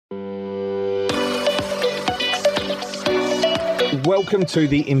Welcome to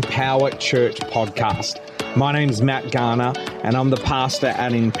the Empower Church podcast. My name is Matt Garner and I'm the pastor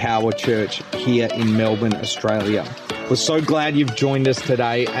at Empower Church here in Melbourne, Australia. We're so glad you've joined us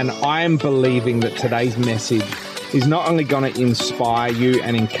today, and I am believing that today's message is not only going to inspire you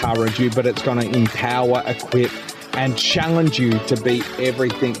and encourage you, but it's going to empower, equip, and challenge you to be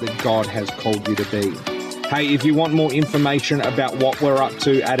everything that God has called you to be. Hey, if you want more information about what we're up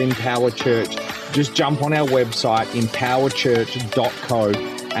to at Empower Church, just jump on our website, empowerchurch.co,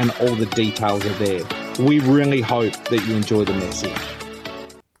 and all the details are there. We really hope that you enjoy the message.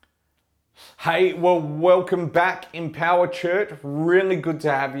 Hey, well, welcome back, Empower Church. Really good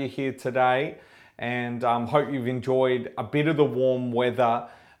to have you here today, and hope you've enjoyed a bit of the warm weather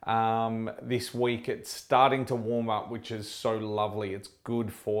this week. It's starting to warm up, which is so lovely. It's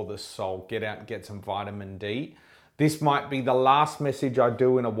good for the soul. Get out and get some vitamin D. This might be the last message I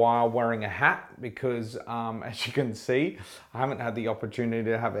do in a while wearing a hat because, as you can see, I haven't had the opportunity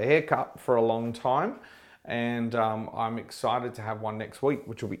to have a haircut for a long time, and I'm excited to have one next week,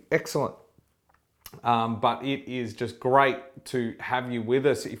 which will be excellent. But it is just great to have you with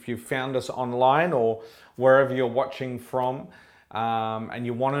us. If you've found us online or wherever you're watching from, and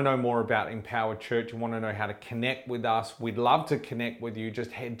you want to know more about Empower Church, you want to know how to connect with us, we'd love to connect with you.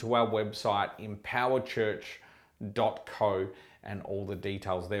 Just head to our website, empowerchurch.co, and all the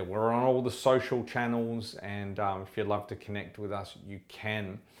details there. We're on all the social channels, and if you'd love to connect with us, you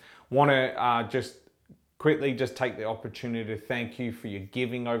can. Want to just quickly just take the opportunity to thank you for your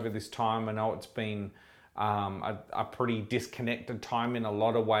giving over this time. I know it's been a pretty disconnected time in a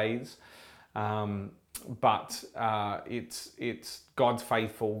lot of ways, but it's God's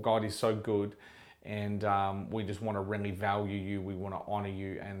faithful. God is so good, and we just want to really value you. We want to honor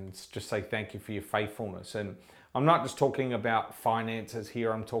you and just say thank you for your faithfulness. And I'm not just talking about finances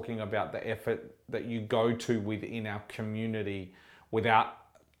here. I'm talking about the effort that you go to within our community without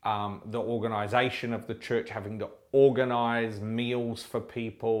the organization of the church having to organize meals for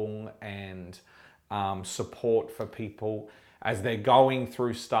people and support for people as they're going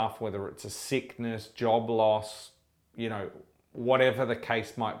through stuff, whether it's a sickness, job loss, whatever the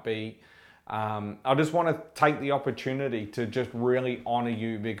case might be. I just want to take the opportunity to just really honor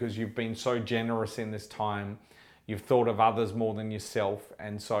you because you've been so generous in this time. You've thought of others more than yourself,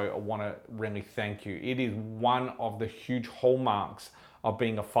 and so I want to really thank you. It is one of the huge hallmarks of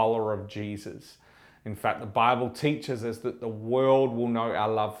being a follower of Jesus. In fact, the Bible teaches us that the world will know our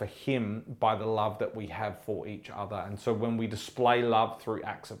love for Him by the love that we have for each other. And so when we display love through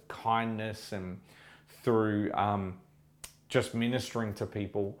acts of kindness and through just ministering to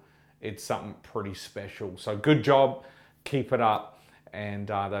people, it's something pretty special. So good job, keep it up, and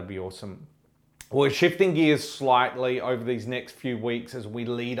that'd be awesome. We're shifting gears slightly over these next few weeks as we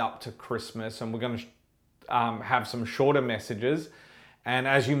lead up to Christmas, and we're going to have some shorter messages. And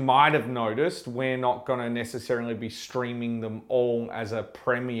as you might have noticed, we're not going to necessarily be streaming them all as a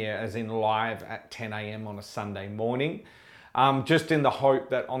premiere, as in live at 10 a.m. on a Sunday morning, just in the hope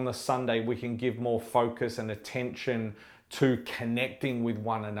that on the Sunday we can give more focus and attention to connecting with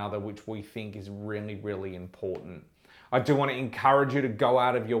one another, which we think is really, really important. I do want to encourage you to go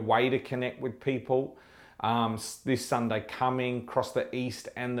out of your way to connect with people. This Sunday coming, across the East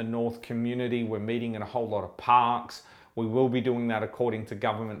and the North community, we're meeting in a whole lot of parks. We will be doing that according to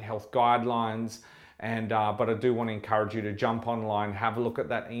government health guidelines. But I do want to encourage you to jump online, have a look at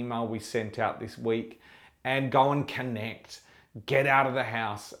that email we sent out this week, and go and connect. Get out of the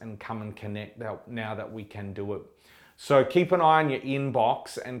house and come and connect now that we can do it. So keep an eye on your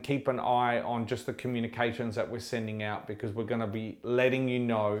inbox and keep an eye on just the communications that we're sending out, because we're going to be letting you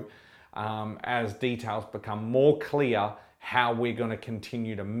know as details become more clear how we're going to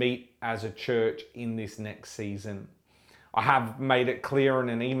continue to meet as a church in this next season. I have made it clear in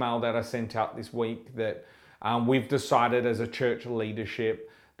an email that I sent out this week that we've decided as a church leadership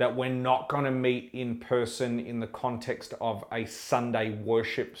that we're not going to meet in person in the context of a Sunday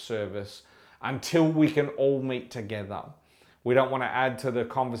worship service until we can all meet together. We don't want to add to the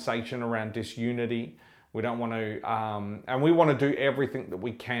conversation around disunity. We don't want to, and we want to do everything that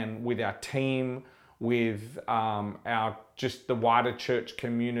we can with our team, with just the wider church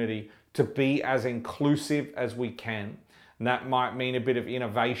community to be as inclusive as we can. And that might mean a bit of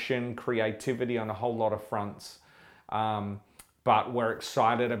innovation, creativity on a whole lot of fronts. But we're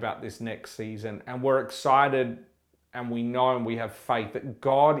excited about this next season, and we're excited, and we know and we have faith that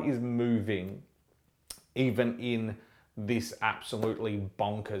God is moving even in this absolutely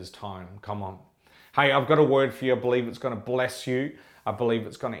bonkers time. Come on. Hey, I've got a word for you. I believe it's going to bless you. I believe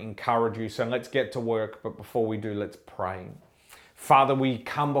it's going to encourage you. So let's get to work. But before we do, let's pray. Father, we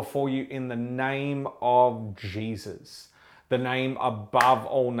come before you in the name of Jesus, the name above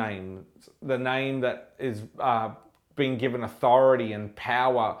all names, the name that is being given authority and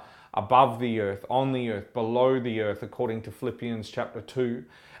power above the earth, on the earth, below the earth, according to Philippians chapter 2.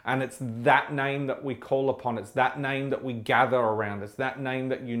 And it's that name that we call upon. It's that name that we gather around. It's that name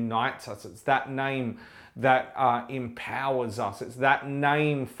that unites us. It's that name that empowers us. It's that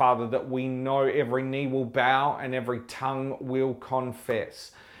name, Father, that we know every knee will bow and every tongue will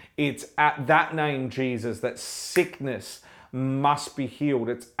confess. It's at that name, Jesus, that sickness must be healed.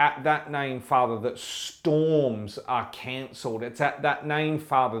 It's at that name, Father, that storms are cancelled. It's at that name,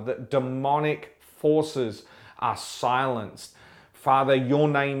 Father, that demonic forces are silenced. Father, your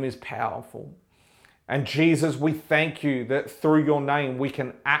name is powerful. And Jesus, we thank you that through your name we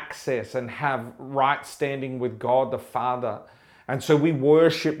can access and have right standing with God the Father. And so we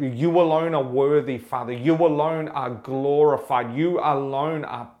worship you. You alone are worthy, Father. You alone are glorified. You alone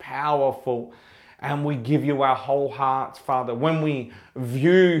are powerful. And we give you our whole hearts, Father. When we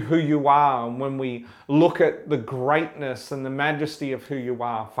view who you are and when we look at the greatness and the majesty of who you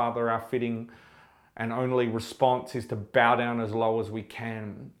are, Father, our fitting and only response is to bow down as low as we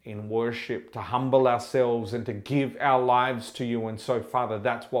can in worship, to humble ourselves and to give our lives to you. And so, Father,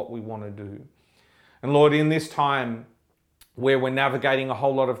 that's what we want to do. And Lord, in this time where we're navigating a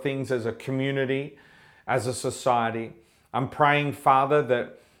whole lot of things as a community, as a society, I'm praying, Father,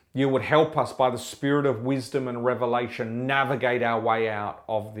 that you would help us by the spirit of wisdom and revelation navigate our way out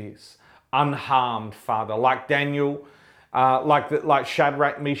of this unharmed, Father. Like Daniel, like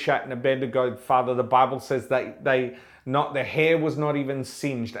Shadrach, Meshach, and Abednego, Father, the Bible says their hair was not even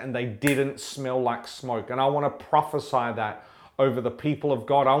singed and they didn't smell like smoke. And I want to prophesy that over the people of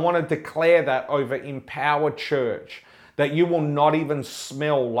God. I want to declare that over Empower Church, that you will not even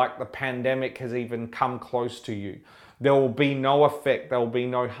smell like the pandemic has even come close to you. There will be no effect. There will be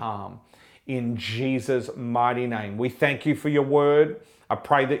no harm. In Jesus' mighty name. We thank you for your word. I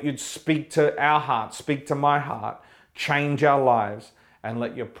pray that you'd speak to our heart, speak to my heart, change our lives, and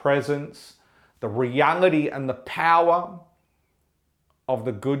let your presence, the reality and the power of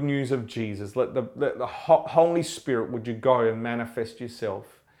the good news of Jesus, let the Holy Spirit, would you go and manifest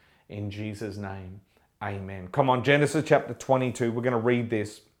yourself in Jesus' name. Amen. Come on, Genesis chapter 22. We're going to read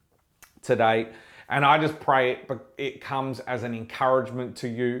this today. And I just pray it comes as an encouragement to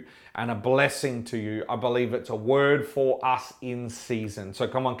you and a blessing to you. I believe it's a word for us in season. So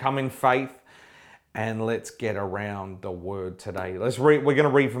come on, come in faith and let's get around the word today. Let's read. We're going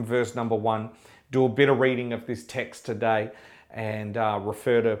to read from verse number 1. Do a bit of reading of this text today and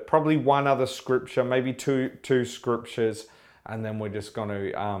refer to probably one other scripture, maybe two scriptures, and then we're just going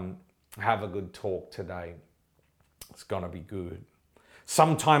to have a good talk today. It's going to be good.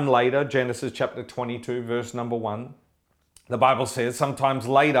 Sometime later, Genesis chapter 22, verse number 1, the Bible says, sometimes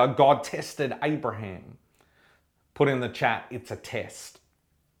later, God tested Abraham. Put in the chat, it's a test.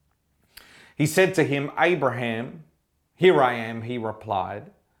 He said to him, Abraham, here I am, he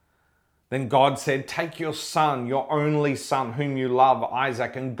replied. Then God said, take your son, your only son, whom you love,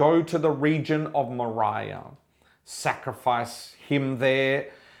 Isaac, and go to the region of Moriah. Sacrifice him there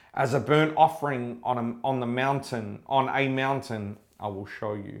as a burnt offering on a mountain I will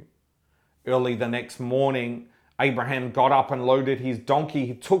show you. Early the next morning, Abraham got up and loaded his donkey.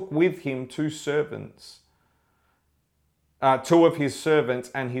 He took with him two of his servants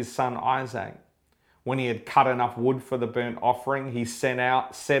and his son Isaac. When he had cut enough wood for the burnt offering, he set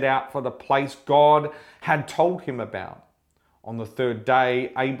out for the place God had told him about. On the third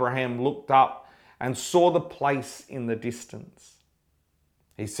day, Abraham looked up and saw the place in the distance.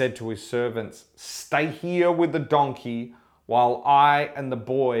 He said to his servants, stay here with the donkey while I and the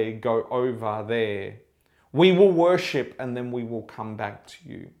boy go over there. We will worship and then we will come back to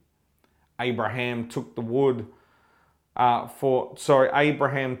you. Abraham took the wood for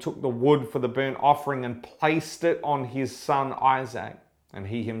the burnt offering and placed it on his son Isaac. And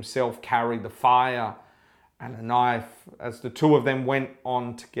he himself carried the fire and a knife as the two of them went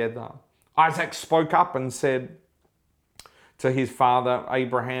on together. Isaac spoke up and said to his father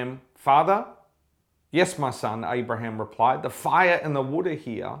Abraham, Father? Yes, my son, Abraham replied. The fire and the wood are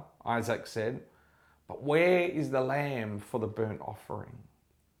here, Isaac said. But where is the lamb for the burnt offering?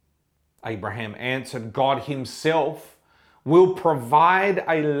 Abraham answered, God himself will provide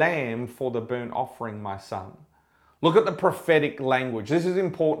a lamb for the burnt offering, my son. Look at the prophetic language. This is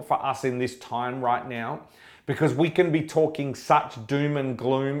important for us in this time right now because we can be talking such doom and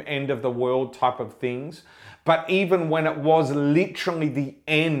gloom, end of the world type of things. But even when it was literally the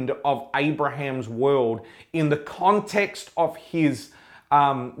end of Abraham's world, in the context of his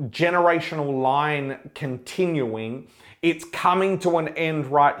generational line continuing, It's coming to an end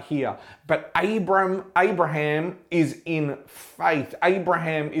right here. But Abraham is in faith.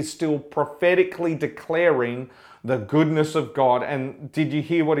 Abraham is still prophetically declaring the goodness of God. And did you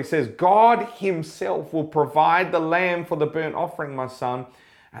hear what he says? God himself will provide the lamb for the burnt offering, my son.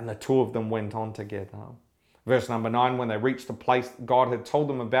 And the two of them went on together. Verse number 9, when they reached the place God had told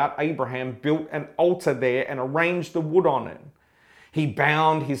them about, Abraham built an altar there and arranged the wood on it. He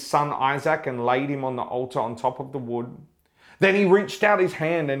bound his son Isaac and laid him on the altar on top of the wood. Then he reached out his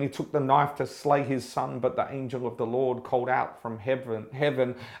hand and he took the knife to slay his son. But the angel of the Lord called out from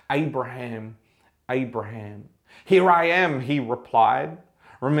heaven, Abraham, Abraham. Here I am, he replied.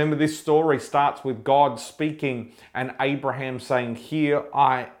 Remember, this story starts with God speaking and Abraham saying, here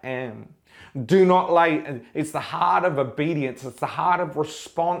I am. Do not lay. It's the heart of obedience. It's the heart of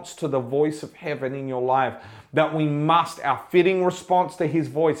response to the voice of heaven in your life that we must. Our fitting response to his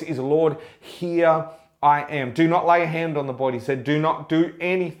voice is, Lord, here I am. Do not lay a hand on the boy. He said, do not do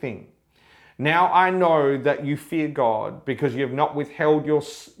anything. Now I know that you fear God because you have not withheld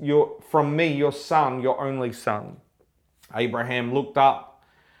from me, your son, your only son. Abraham looked up,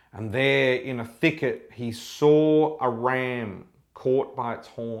 and there in a thicket he saw a ram caught by its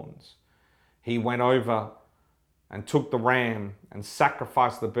horns. He went over and took the ram and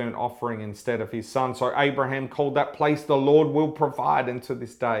sacrificed the burnt offering instead of his son. So Abraham called that place, the Lord will provide, and to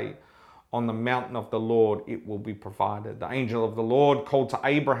this day on the mountain of the Lord it will be provided. The angel of the Lord called to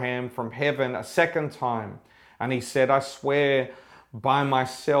Abraham from heaven a second time, and he said, I swear by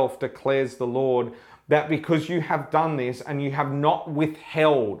myself, declares the Lord, that because you have done this and you have not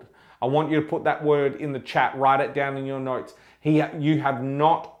withheld, I want you to put that word in the chat, write it down in your notes. You have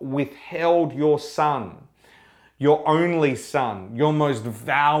not withheld your son, your only son, your most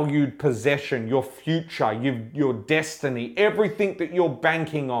valued possession, your future, your destiny, everything that you're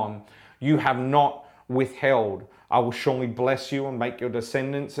banking on, you have not withheld. I will surely bless you and make your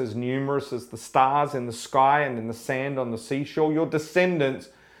descendants as numerous as the stars in the sky and in the sand on the seashore. Your descendants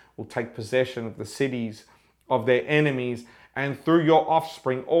will take possession of the cities of their enemies, and through your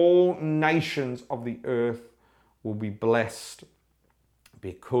offspring, all nations of the earth will be blessed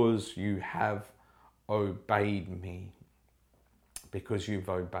because you have obeyed me. Because you've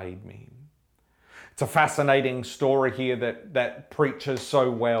obeyed me. It's a fascinating story here that preaches so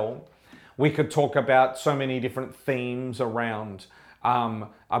well. We could talk about so many different themes around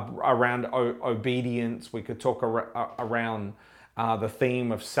obedience. We could talk around the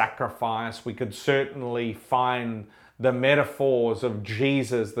theme of sacrifice. We could certainly find the metaphors of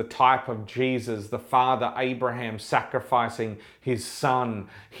Jesus, the type of Jesus, the father Abraham sacrificing his son,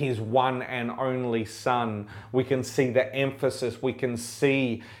 his one and only son. We can see the emphasis. We can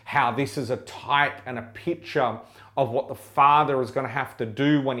see how this is a type and a picture of what the Father is going to have to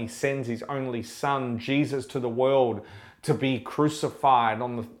do when he sends his only son, Jesus, to the world to be crucified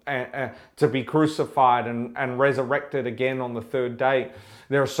and resurrected again on the third day.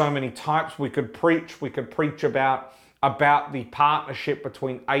 There are so many types we could preach. We could preach about the partnership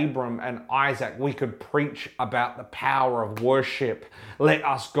between Abram and Isaac. We could preach about the power of worship. Let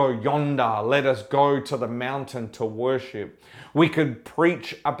us go yonder. Let us go to the mountain to worship. We could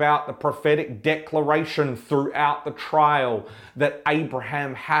preach about the prophetic declaration throughout the trial that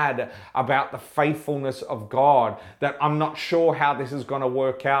Abraham had about the faithfulness of God, that I'm not sure how this is going to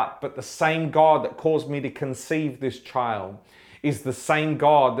work out, but the same God that caused me to conceive this child is the same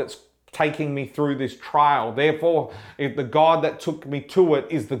God that's taking me through this trial. Therefore, if the God that took me to it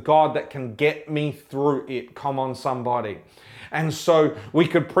is the God that can get me through it. Come on, somebody. And so we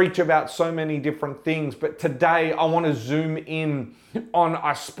could preach about so many different things, but today I want to zoom in on,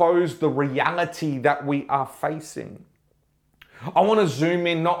 I suppose, the reality that we are facing. I want to zoom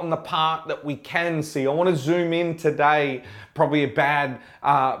in not on the part that we can see. I want to zoom in today, probably a bad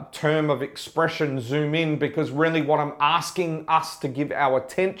term of expression, zoom in, because really what I'm asking us to give our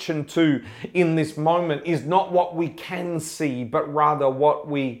attention to in this moment is not what we can see, but rather what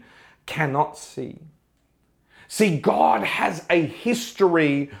we cannot see. See, God has a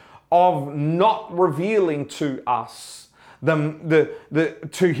history of not revealing to us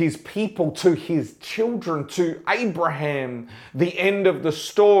to his people, to his children, to Abraham, the end of the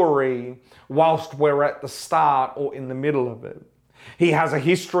story whilst we're at the start or in the middle of it. He has a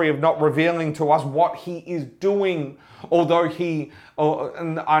history of not revealing to us what he is doing, although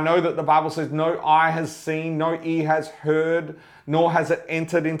and I know that the Bible says no eye has seen, no ear has heard, nor has it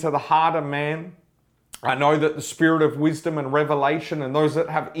entered into the heart of man. I know that the spirit of wisdom and revelation and those that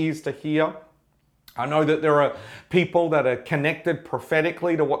have ears to hear, I know that there are people that are connected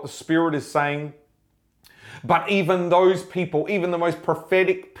prophetically to what the Spirit is saying. But even those people, even the most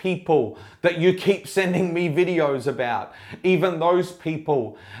prophetic people that you keep sending me videos about, even those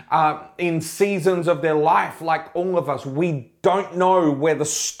people in seasons of their life, like all of us, we don't know where the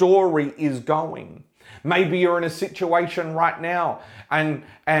story is going. Maybe you're in a situation right now and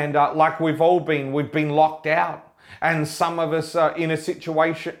like we've been locked out. And some of us are in a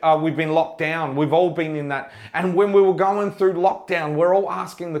situation, we've been locked down. We've all been in that. And when we were going through lockdown, we're all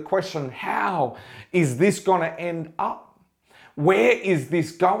asking the question, how is this going to end up? Where is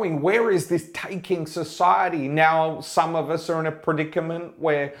this going? Where is this taking society? Now, some of us are in a predicament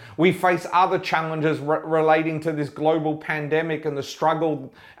where we face other challenges relating to this global pandemic and the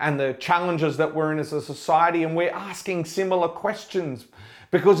struggle and the challenges that we're in as a society. And we're asking similar questions.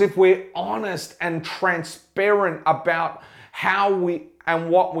 Because if we're honest and transparent about how we and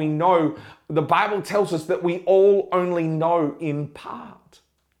what we know, the Bible tells us that we all only know in part.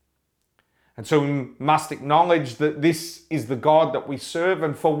 And so we must acknowledge that this is the God that we serve,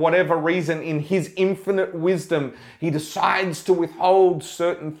 and for whatever reason, in His infinite wisdom, He decides to withhold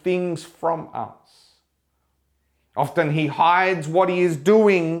certain things from us. Often He hides what He is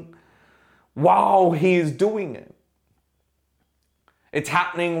doing while He is doing it. It's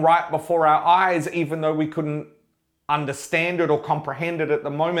happening right before our eyes, even though we couldn't understand it or comprehend it at the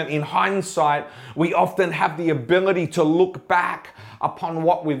moment. In hindsight, we often have the ability to look back upon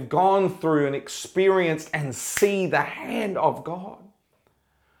what we've gone through and experienced and see the hand of God.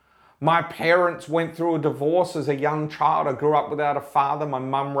 My parents went through a divorce as a young child. I grew up without a father. My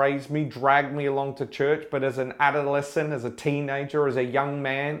mum raised me, dragged me along to church. But as an adolescent, as a teenager, as a young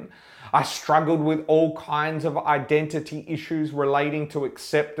man, I struggled with all kinds of identity issues relating to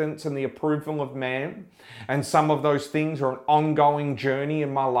acceptance and the approval of man. And some of those things are an ongoing journey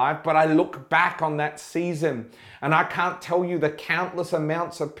in my life. But I look back on that season and I can't tell you the countless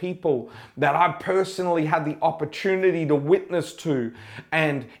amounts of people that I personally had the opportunity to witness to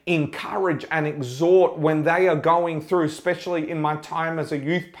and encourage and exhort when they are going through, especially in my time as a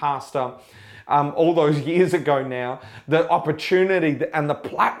youth pastor, all those years ago now, the opportunity and the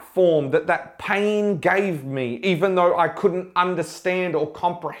platform that pain gave me, even though I couldn't understand or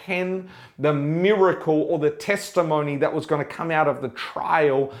comprehend the miracle or the testimony that was going to come out of the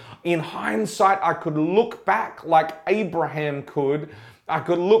trial. In hindsight, I could look back like Abraham could. I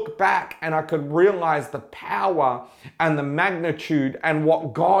could look back and I could realize the power and the magnitude and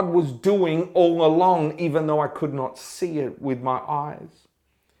what God was doing all along, even though I could not see it with my eyes.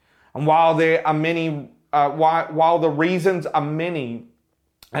 And while there are many, while the reasons are many,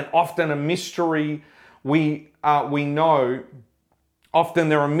 and often a mystery we know, often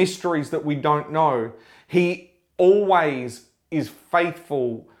there are mysteries that we don't know, He always is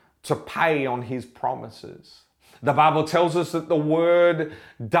faithful to pay on His promises. The Bible tells us that the word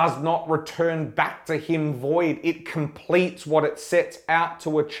does not return back to Him void. It completes what it sets out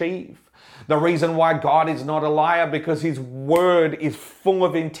to achieve. The reason why God is not a liar, because His word is full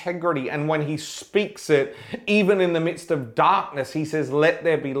of integrity. And when He speaks it, even in the midst of darkness, He says, let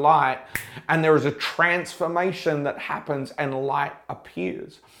there be light. And there is a transformation that happens and light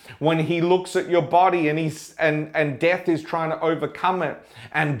appears. When He looks at your body and death is trying to overcome it,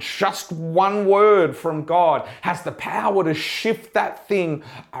 and just one word from God has the power to shift that thing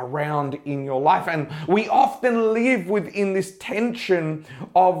around in your life. And we often live within this tension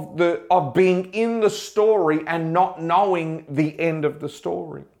of being in the story and not knowing the end of the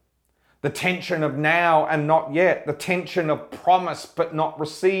story. The tension of now and not yet. The tension of promise but not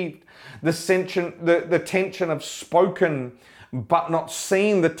received. The tension of spoken but not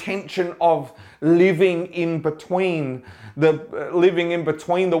seen. The tension of living in between. Living in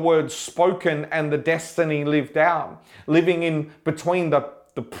between the words spoken and the destiny lived out. Living in between the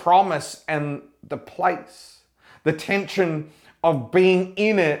promise and the place. The tension of being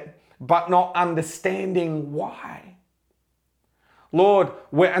in it but not understanding why. Lord,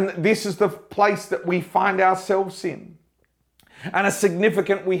 and this is the place that we find ourselves in. And a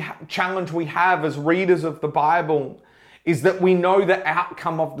significant challenge we have as readers of the Bible is that we know the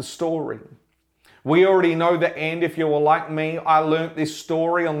outcome of the story. We already know the end. If you were like me, I learnt this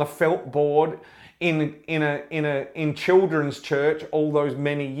story on the felt board in children's church all those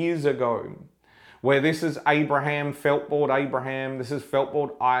many years ago, where this is Abraham, feltboard Abraham, this is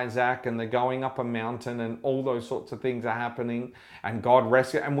feltboard Isaac, and they're going up a mountain and all those sorts of things are happening and God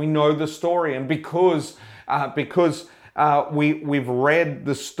rescues, and we know the story. And because we've read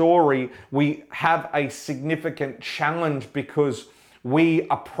the story, we have a significant challenge because we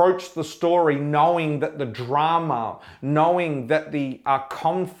approach the story knowing that the drama, knowing that the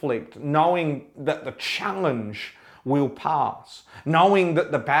conflict, knowing that the challenge will pass. Knowing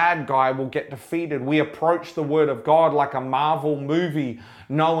that the bad guy will get defeated, we approach the Word of God like a Marvel movie,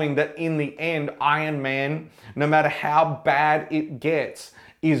 knowing that in the end, Iron Man, no matter how bad it gets,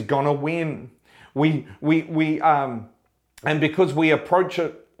 is gonna win. And because we approach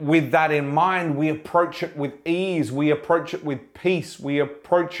it with that in mind, we approach it with ease, we approach it with peace, we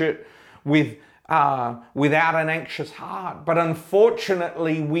approach it with without an anxious heart. But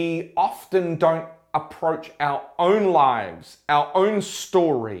unfortunately, we often don't approach our own lives, our own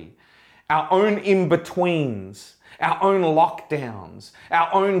story, our own in-betweens, our own lockdowns, our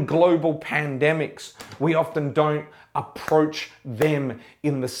own global pandemics. We often don't approach them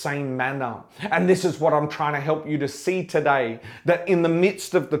in the same manner. And this is what I'm trying to help you to see today, that in the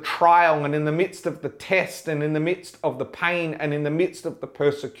midst of the trial and in the midst of the test and in the midst of the pain and in the midst of the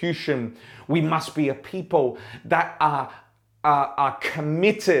persecution, we must be a people that are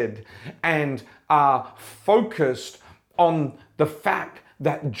committed and are focused on the fact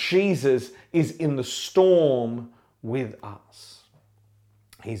that Jesus is in the storm with us.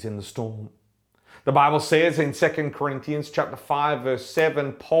 He's in the storm. The Bible says in 2 Corinthians chapter 5, verse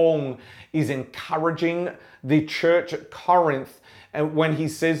 7, Paul is encouraging the church at Corinth, and when he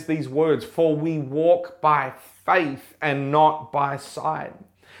says these words, "For we walk by faith and not by sight."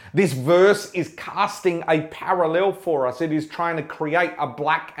 This verse is casting a parallel for us. It is trying to create a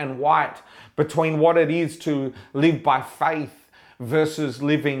black and white between what it is to live by faith versus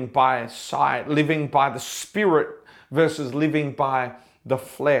living by sight, living by the Spirit versus living by the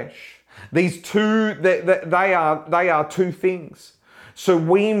flesh. These two, they are two things. So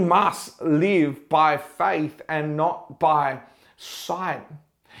we must live by faith and not by sight.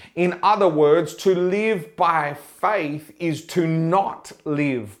 In other words, to live by faith is to not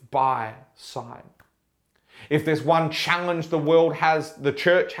live by sight. If there's one challenge the world has, the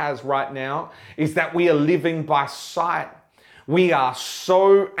church has right now, is that we are living by sight. We are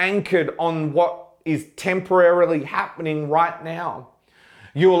so anchored on what is temporarily happening right now.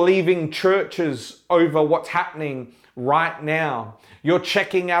 You're leaving churches over what's happening right now. You're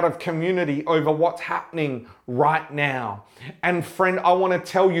checking out of community over what's happening right now. And friend, I want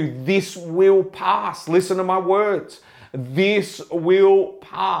to tell you, this will pass. Listen to my words. This will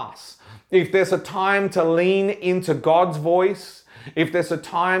pass. If there's a time to lean into God's voice, if there's a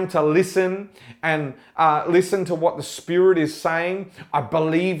time to listen and listen to what the Spirit is saying, I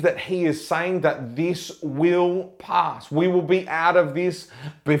believe that He is saying that this will pass. We will be out of this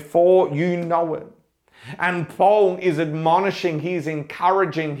before you know it. And Paul is admonishing, he is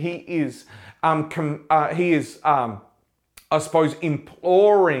encouraging, he is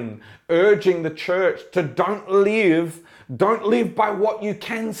imploring, urging the church to don't live by what you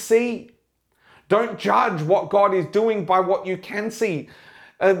can see. Don't judge what God is doing by what you can see.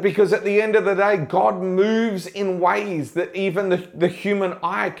 Because at the end of the day, God moves in ways that even the human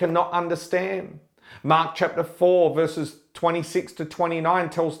eye cannot understand. Mark chapter 4, verses 26 to 29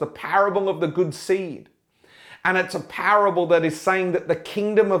 tells the parable of the good seed. And it's a parable that is saying that the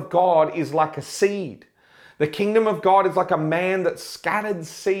kingdom of God is like a seed. The kingdom of God is like a man that scattered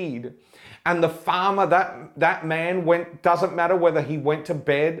seed. And the farmer, that man doesn't matter whether he went to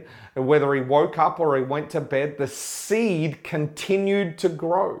bed, whether he woke up or he went to bed, the seed continued to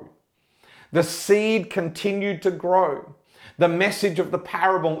grow. The seed continued to grow. The message of the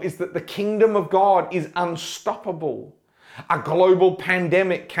parable is that the kingdom of God is unstoppable. A global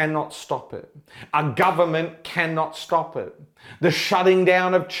pandemic cannot stop it. A government cannot stop it. The shutting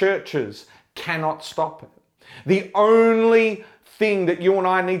down of churches cannot stop it. The only thing that you and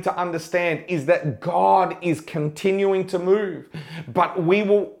I need to understand is that God is continuing to move, but we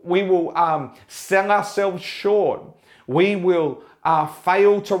will sell ourselves short. We will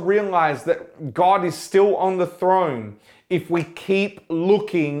fail to realize that God is still on the throne if we keep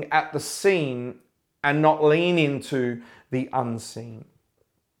looking at the seen and not lean into the unseen.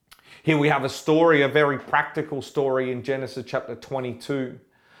 Here we have a story, a very practical story in Genesis chapter 22,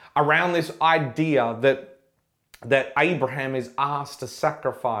 around this idea that Abraham is asked to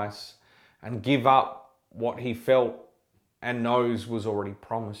sacrifice and give up what he felt and knows was already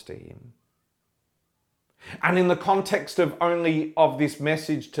promised to him. And in the context of this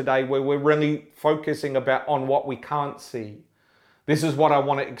message today, where we're really focusing on what we can't see, this is what I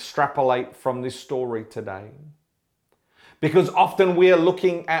want to extrapolate from this story today. Because often we are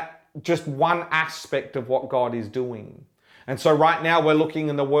looking at just one aspect of what God is doing. And so right now we're looking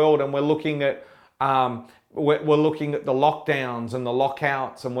in the world and we're looking at we're looking at the lockdowns and the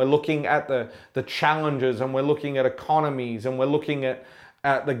lockouts, and we're looking at the challenges, and we're looking at economies, and we're looking at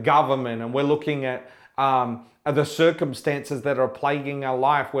the government, and we're looking at the circumstances that are plaguing our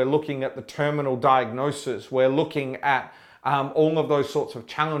life. We're looking at the terminal diagnosis. We're looking at all of those sorts of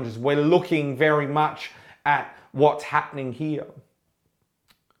challenges. We're looking very much at what's happening here.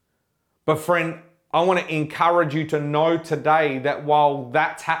 But friend, I want to encourage you to know today that while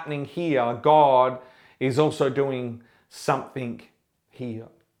that's happening here, God is also doing something here.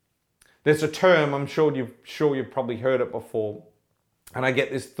 There's a term, I'm sure you've probably heard it before, and I get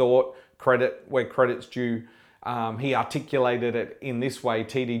this thought, credit where credit's due. He articulated it in this way,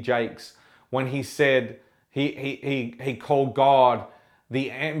 T.D. Jakes, when he said he called God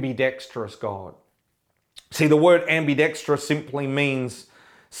the ambidextrous God. See, the word ambidextrous simply means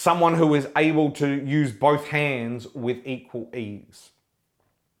someone who is able to use both hands with equal ease.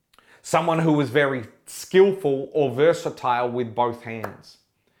 Someone who is very skillful or versatile with both hands.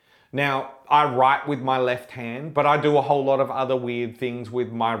 Now, I write with my left hand, but I do a whole lot of other weird things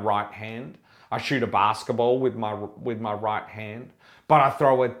with my right hand. I shoot a basketball with my right hand, but I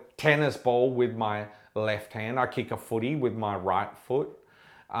throw a tennis ball with my left hand. I kick a footy with my right foot.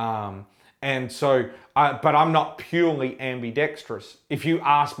 But I'm not purely ambidextrous. If you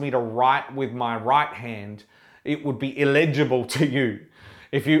ask me to write with my right hand, it would be illegible to you.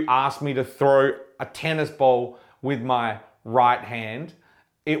 If you ask me to throw a tennis ball with my right hand,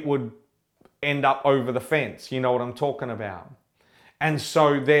 it would end up over the fence. You know what I'm talking about? And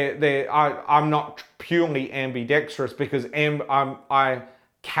so I'm not purely ambidextrous because I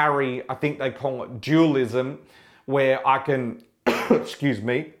carry, I think they call it dualism, where I can, excuse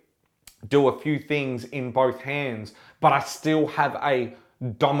me, do a few things in both hands, but I still have a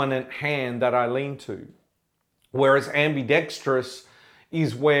dominant hand that I lean to. Whereas ambidextrous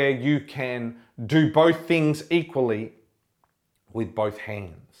is where you can do both things equally with both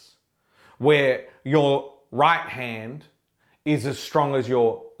hands. Where your right hand is as strong as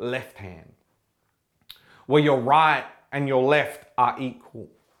your left hand. Where your right and your left are equal.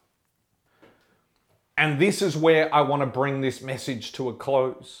 And this is where I want to bring this message to a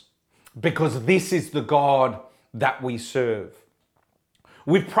close. Because this is the God that we serve.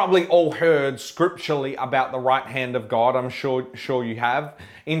 We've probably all heard scripturally about the right hand of God. I'm sure you have.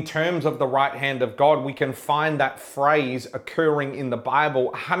 In terms of the right hand of God, we can find that phrase occurring in the Bible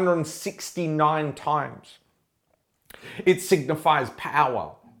 169 times. It signifies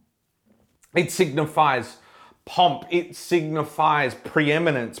power. It signifies pomp. It signifies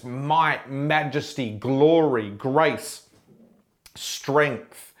preeminence, might, majesty, glory, grace,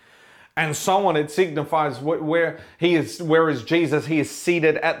 strength. And so on. It signifies where is Jesus? He is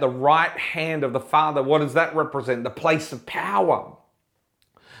seated at the right hand of the Father. What does that represent? The place of power,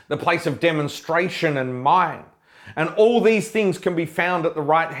 the place of demonstration and might. And all these things can be found at the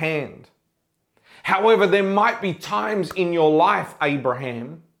right hand. However, there might be times in your life,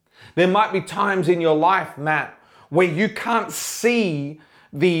 Abraham, there might be times in your life, Matt, where you can't see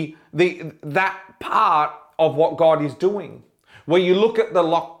that part of what God is doing. Where you look at the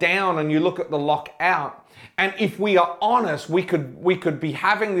lockdown and you look at the lockout, and if we are honest, we could be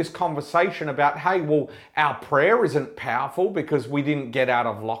having this conversation about, hey, well, our prayer isn't powerful because we didn't get out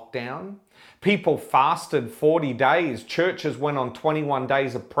of lockdown. People fasted 40 days. Churches went on 21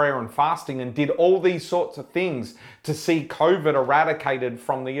 days of prayer and fasting and did all these sorts of things to see COVID eradicated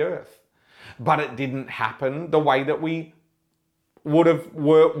from the earth. But it didn't happen the way that we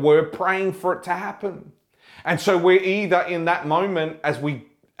were praying for it to happen. And so we're either in that moment, as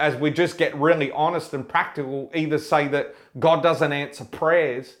we just get really honest and practical, either say that God doesn't answer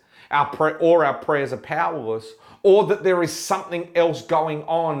prayers, or our prayers are powerless, or that there is something else going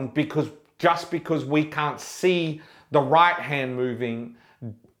on because we can't see the right hand moving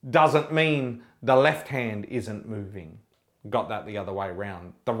doesn't mean the left hand isn't moving. Got that the other way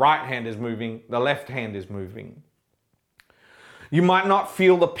around. The right hand is moving, the left hand is moving. You might not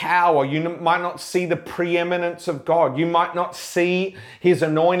feel the power. You might not see the preeminence of God. You might not see His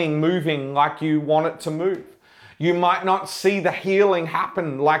anointing moving like you want it to move. You might not see the healing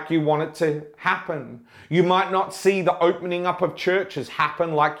happen like you want it to happen. You might not see the opening up of churches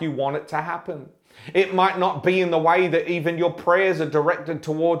happen like you want it to happen. It might not be in the way that even your prayers are directed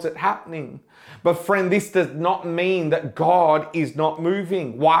towards it happening. But friend, this does not mean that God is not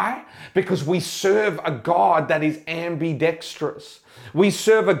moving. Why? Because we serve a God that is ambidextrous. We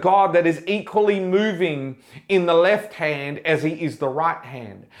serve a God that is equally moving in the left hand as He is the right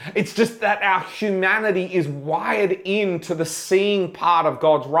hand. It's just that our humanity is wired into the seeing part of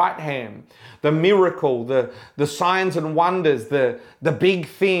God's right hand. The miracle, the signs and wonders, the big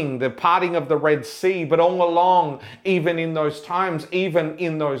thing, the parting of the Red Sea. But all along, even in those times, even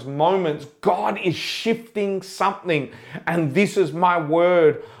in those moments, God is shifting something. And this is my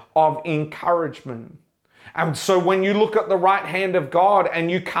word of encouragement. And so when you look at the right hand of God and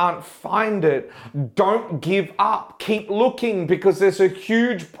you can't find it, don't give up. Keep looking, because there's a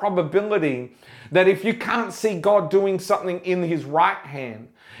huge probability that if you can't see God doing something in his right hand,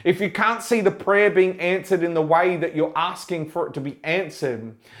 if you can't see the prayer being answered in the way that you're asking for it to be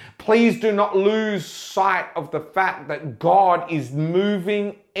answered, please do not lose sight of the fact that God is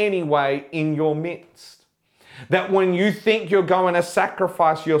moving anyway in your midst. That when you think you're going to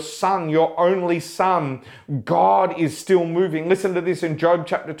sacrifice your son, your only son, God is still moving. Listen to this in Job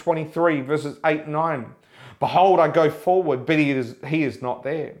chapter 23, verses 8 and 9. Behold, I go forward, but he is not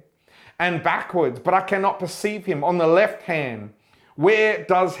there. And backwards, but I cannot perceive him. On the left hand, where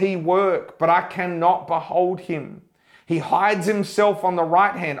does he work? But I cannot behold him. He hides himself on the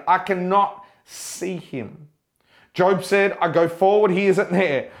right hand. I cannot see him. Job said, I go forward, he isn't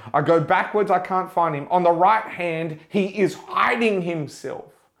there. I go backwards, I can't find him. On the right hand, he is hiding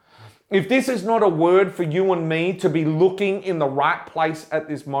himself. If this is not a word for you and me to be looking in the right place at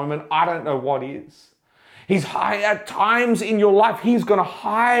this moment, I don't know what is. At times in your life, he's going to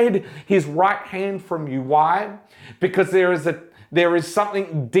hide his right hand from you. Why? Because there is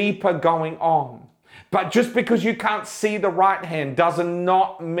something deeper going on. But just because you can't see the right hand does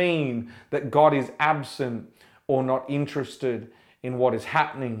not mean that God is absent or not interested in what is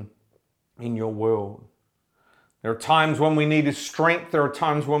happening in your world. There are times when we need his strength. There are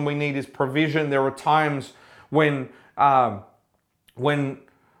times when we need his provision. There are times when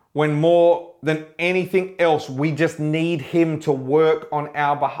more than anything else, we just need him to work on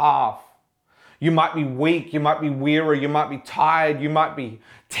our behalf. You might be weak, you might be weary, you might be tired, you might be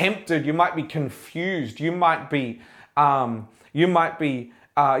tempted, you might be confused, you might be confused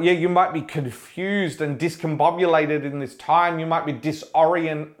and discombobulated in this time. You might be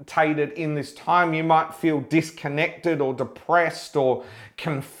disorientated in this time. You might feel disconnected or depressed or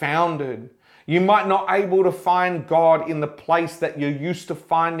confounded. You might not be able to find God in the place that you're used to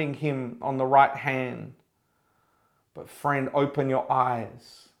finding him on the right hand. But friend, open your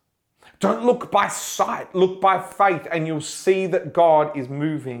eyes. Don't look by sight, look by faith, and you'll see that God is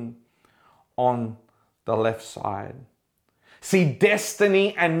moving on the left side. See,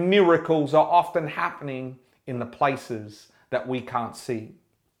 destiny and miracles are often happening in the places that we can't see.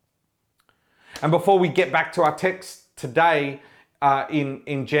 And before we get back to our text today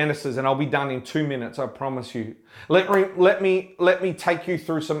in Genesis, and I'll be done in 2 minutes, I promise you. Let me take you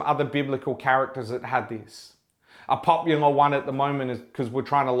through some other biblical characters that had this. A popular one at the moment is because we're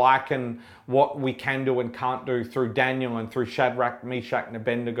trying to liken what we can do and can't do through Daniel and through Shadrach, Meshach, and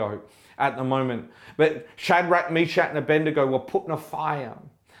Abednego at the moment. But Shadrach, Meshach, and Abednego were put in a fire.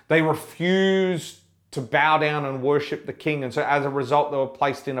 They refused to bow down and worship the king. And so as a result, they were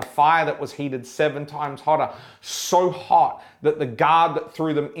placed in a fire that was heated 7 times hotter, so hot that the guard that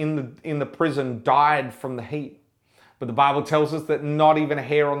threw them in the prison died from the heat. But the Bible tells us that not even a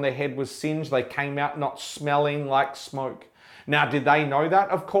hair on their head was singed. They came out not smelling like smoke. Now, did they know that?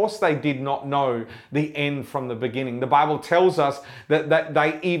 Of course they did not know the end from the beginning. The Bible tells us that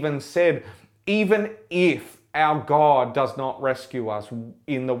they even said, even if our God does not rescue us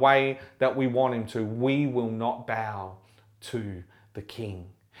in the way that we want him to, we will not bow to the king.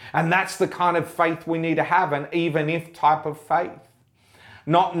 And that's the kind of faith we need to have, an even if type of faith.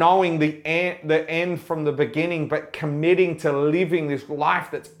 Not knowing the end from the beginning, but committing to living this life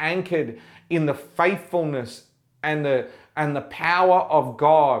that's anchored in the faithfulness and the power of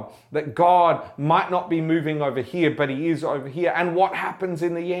God. That God might not be moving over here, but he is over here. And what happens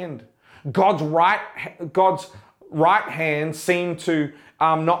in the end? God's right hand seemed to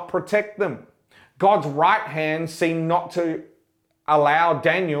not protect them. God's right hand seemed not to allow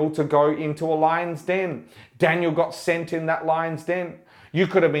Daniel to go into a lion's den. Daniel got sent in that lion's den. You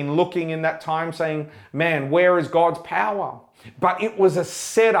could have been looking in that time saying, man, where is God's power? But it was a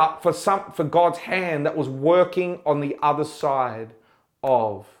setup for God's hand that was working on the other side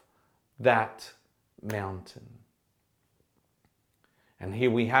of that mountain. And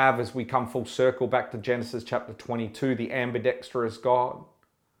here we have, as we come full circle back to Genesis chapter 22, the ambidextrous God.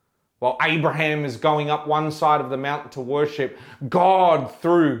 While Abraham is going up one side of the mountain to worship, God,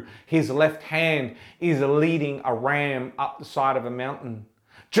 through his left hand, is leading a ram up the side of a mountain,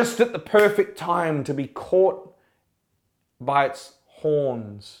 just at the perfect time to be caught by its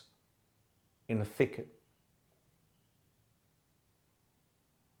horns in a thicket.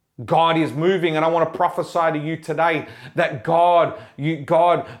 God is moving, and I want to prophesy to you today that God,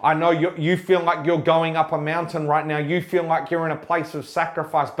 I know you feel like you're going up a mountain right now. You feel like you're in a place of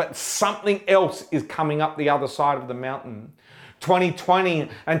sacrifice, but something else is coming up the other side of the mountain. 2020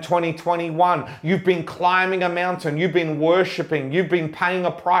 and 2021, you've been climbing a mountain, you've been worshiping, you've been paying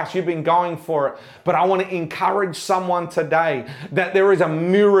a price, you've been going for it. But I want to encourage someone today that there is a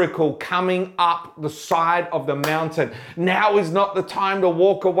miracle coming up the side of the mountain. Now is not the time to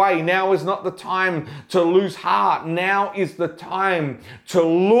walk away. Now is not the time to lose heart. Now is the time to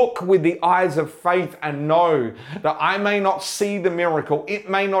look with the eyes of faith and know that I may not see the miracle. It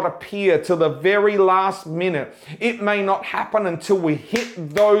may not appear till the very last minute. It may not happen until we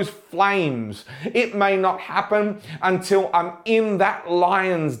hit those flames. It may not happen until I'm in that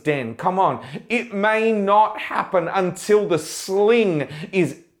lion's den. Come on. It may not happen until the stone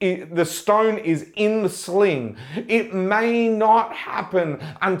is in the sling. It may not happen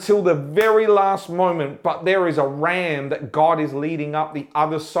until the very last moment, but there is a ram that God is leading up the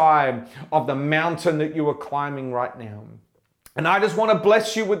other side of the mountain that you are climbing right now. And I just want to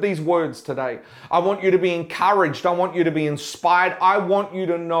bless you with these words today. I want you to be encouraged. I want you to be inspired. I want you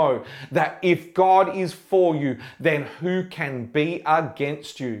to know that if God is for you, then who can be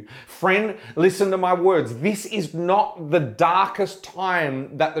against you? Friend, listen to my words. This is not the darkest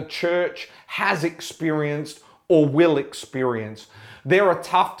time that the church has experienced or will experience. There are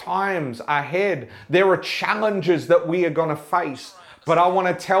tough times ahead. There are challenges that we are going to face. But I want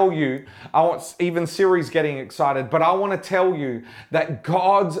to tell you, even Siri's getting excited, but I want to tell you that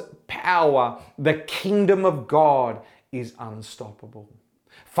God's power, the kingdom of God, is unstoppable.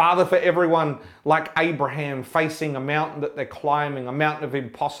 Father, for everyone like Abraham facing a mountain that they're climbing, a mountain of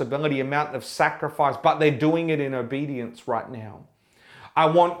impossibility, a mountain of sacrifice, but they're doing it in obedience right now. I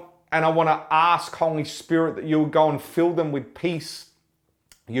want to ask, Holy Spirit, that you would go and fill them with peace.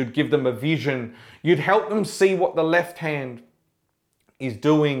 You'd give them a vision. You'd help them see what the left hand is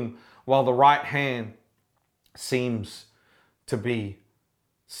doing while the right hand seems to be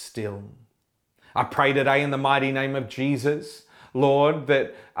still. I pray today in the mighty name of Jesus, Lord,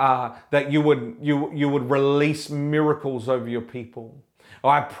 that you would release miracles over your people.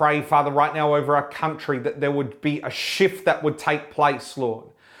 I pray, Father, right now over our country that there would be a shift that would take place, Lord.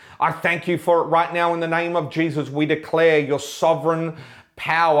 I thank you for it right now in the name of Jesus. We declare your sovereign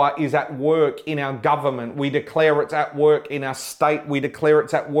power is at work in our government. We declare it's at work in our state. We declare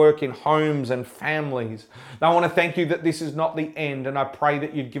it's at work in homes and families. And I want to thank you that this is not the end, and I pray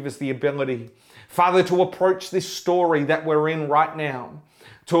that you'd give us the ability, Father, to approach this story that we're in right now,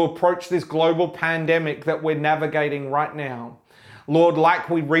 to approach this global pandemic that we're navigating right now. Lord, like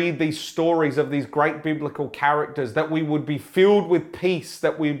we read these stories of these great biblical characters, that we would be filled with peace,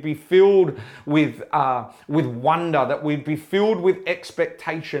 that we'd be filled with wonder, that we'd be filled with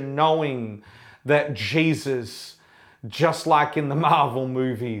expectation, knowing that Jesus, just like in the Marvel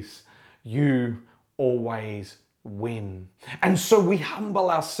movies, you always win. And so we humble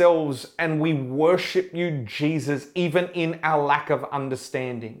ourselves and we worship you, Jesus, even in our lack of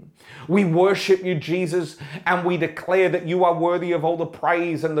understanding. We worship you, Jesus, and we declare that you are worthy of all the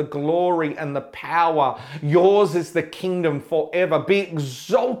praise and the glory and the power. Yours is the kingdom forever. Be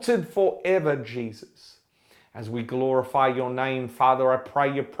exalted forever, Jesus. As we glorify your name, Father, I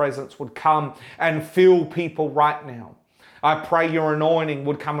pray your presence would come and fill people right now. I pray your anointing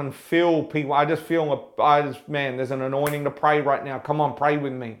would come and fill people. Man, there's an anointing to pray right now. Come on, pray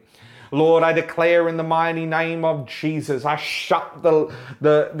with me. Lord, I declare in the mighty name of Jesus, I shut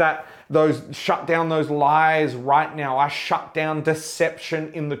shut down those lies right now. I shut down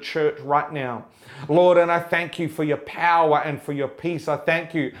deception in the church right now. Lord, and I thank you for your power and for your peace. I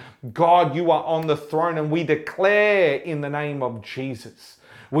thank you, God, you are on the throne, and we declare in the name of Jesus.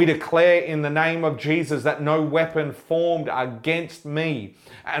 We declare in the name of Jesus that no weapon formed against me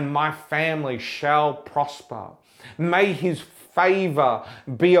and my family shall prosper. May his favor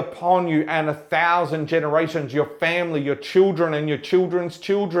be upon you and 1,000 generations, your family, your children, and your children's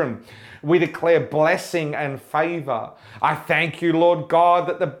children. We declare blessing and favor. I thank you, Lord God,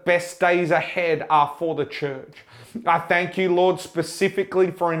 that the best days ahead are for the church. I thank you, Lord,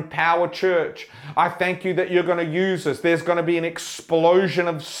 specifically for Empower Church. I thank you that you're going to use us. There's going to be an explosion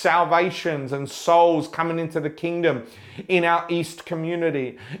of salvations and souls coming into the kingdom in our East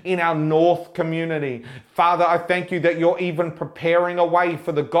community, in our North community. Father, I thank you that you're even preparing a way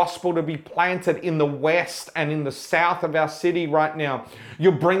for the gospel to be planted in the West and in the South of our city right now.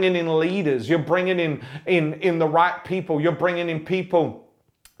 You're bringing in leaders. You're bringing in the right people. You're bringing in people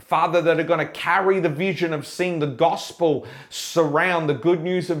Father, that are going to carry the vision of seeing the gospel surround, the good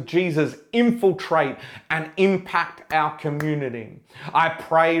news of Jesus infiltrate and impact our community. I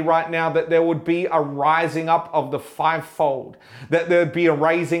pray right now that there would be a rising up of the fivefold, that there would be a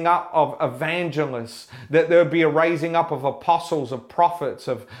raising up of evangelists, that there would be a raising up of apostles, of prophets,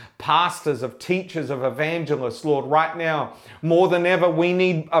 of pastors, of teachers, of evangelists. Lord, right now, more than ever, we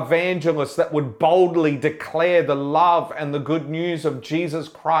need evangelists that would boldly declare the love and the good news of Jesus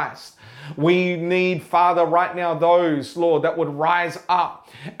Christ. We need, Father, right now, those, Lord, that would rise up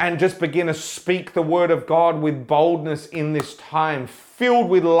and just begin to speak the word of God with boldness in this time, filled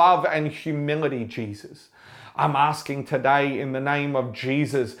with love and humility, Jesus. I'm asking today in the name of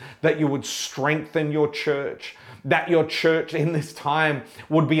Jesus that you would strengthen your church, that your church in this time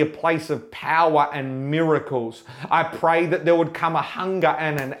would be a place of power and miracles. I pray that there would come a hunger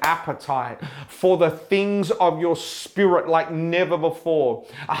and an appetite for the things of your spirit like never before.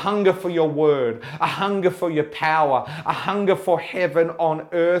 A hunger for your word, a hunger for your power, a hunger for heaven on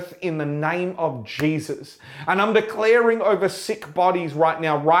earth in the name of Jesus. And I'm declaring over sick bodies right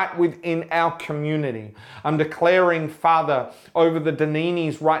now, right within our community. I'm declaring, Father, over the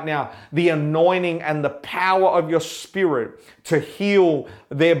Daninis right now, the anointing and the power of your spirit to heal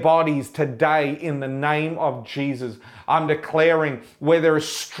their bodies today in the name of Jesus. I'm declaring where there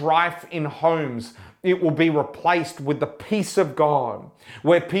is strife in homes, it will be replaced with the peace of God.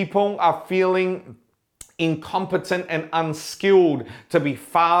 Where people are feeling incompetent and unskilled to be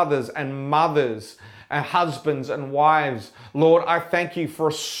fathers and mothers and husbands and wives, Lord, I thank you for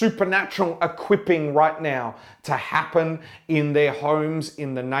a supernatural equipping right now to happen in their homes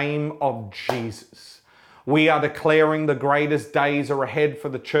in the name of Jesus. We are declaring the greatest days are ahead for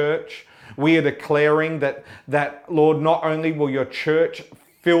the church. We are declaring that, Lord, not only will your church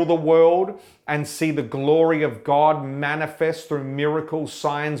fill the world and see the glory of God manifest through miracles,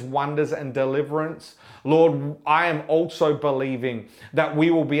 signs, wonders, and deliverance. Lord, I am also believing that we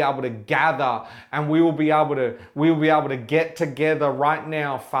will be able to gather and we will be able to get together right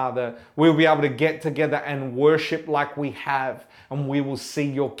now, Father. We'll be able to get together and worship like we have, and we will see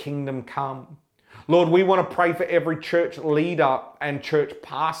your kingdom come. Lord, we want to pray for every church leader and church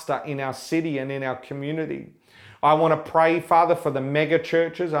pastor in our city and in our community. I want to pray, Father, for the mega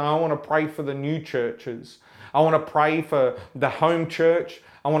churches, and I want to pray for the new churches. I want to pray for the home church.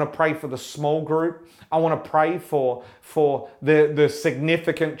 I want to pray for the small group. I want to pray for the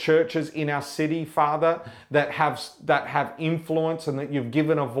significant churches in our city, Father, that have influence and that you've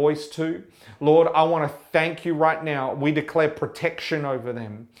given a voice to. Lord, I want to thank you right now. We declare protection over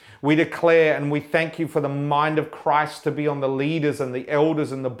them. We declare and we thank you for the mind of Christ to be on the leaders and the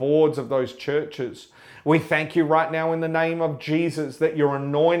elders and the boards of those churches. We thank you right now in the name of Jesus that your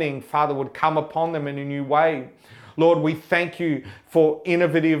anointing, Father, would come upon them in a new way. Lord, we thank you for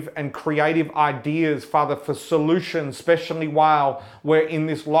innovative and creative ideas, Father, for solutions, especially while we're in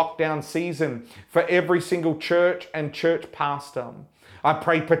this lockdown season, for every single church and church pastor. I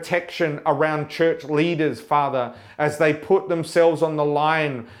pray protection around church leaders, Father, as they put themselves on the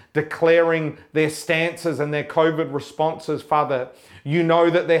line, declaring their stances and their COVID responses, Father. You know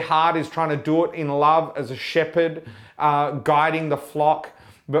that their heart is trying to do it in love as a shepherd, guiding the flock.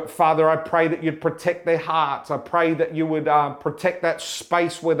 But Father, I pray that you'd protect their hearts. I pray that you would protect that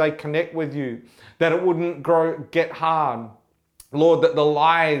space where they connect with you, that it wouldn't get hard. Lord, that the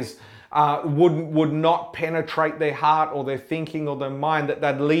lies would not penetrate their heart or their thinking or their mind, that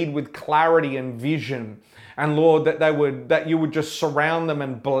they'd lead with clarity and vision. And Lord, that you would just surround them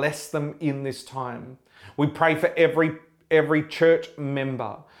and bless them in this time. We pray for every church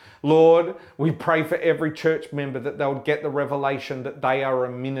member. Lord, we pray for every church member that they would get the revelation that they are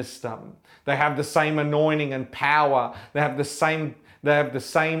a minister. They have the same anointing and power. They have the same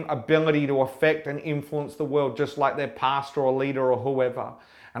ability to affect and influence the world, just like their pastor or leader or whoever.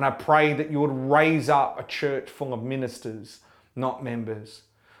 And I pray that you would raise up a church full of ministers, not members.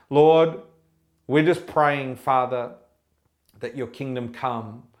 Lord, we're just praying, Father, that your kingdom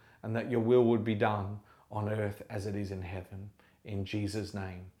come and that your will would be done on earth as it is in heaven. In Jesus'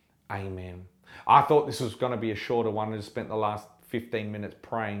 name. Amen. I thought this was going to be a shorter one. I just spent the last 15 minutes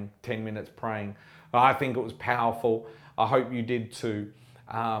praying, 10 minutes praying. I think it was powerful. I hope you did too.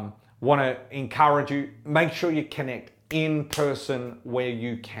 Want to encourage you, make sure you connect in person where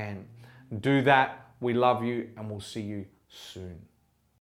you can. Do that. We love you and we'll see you soon.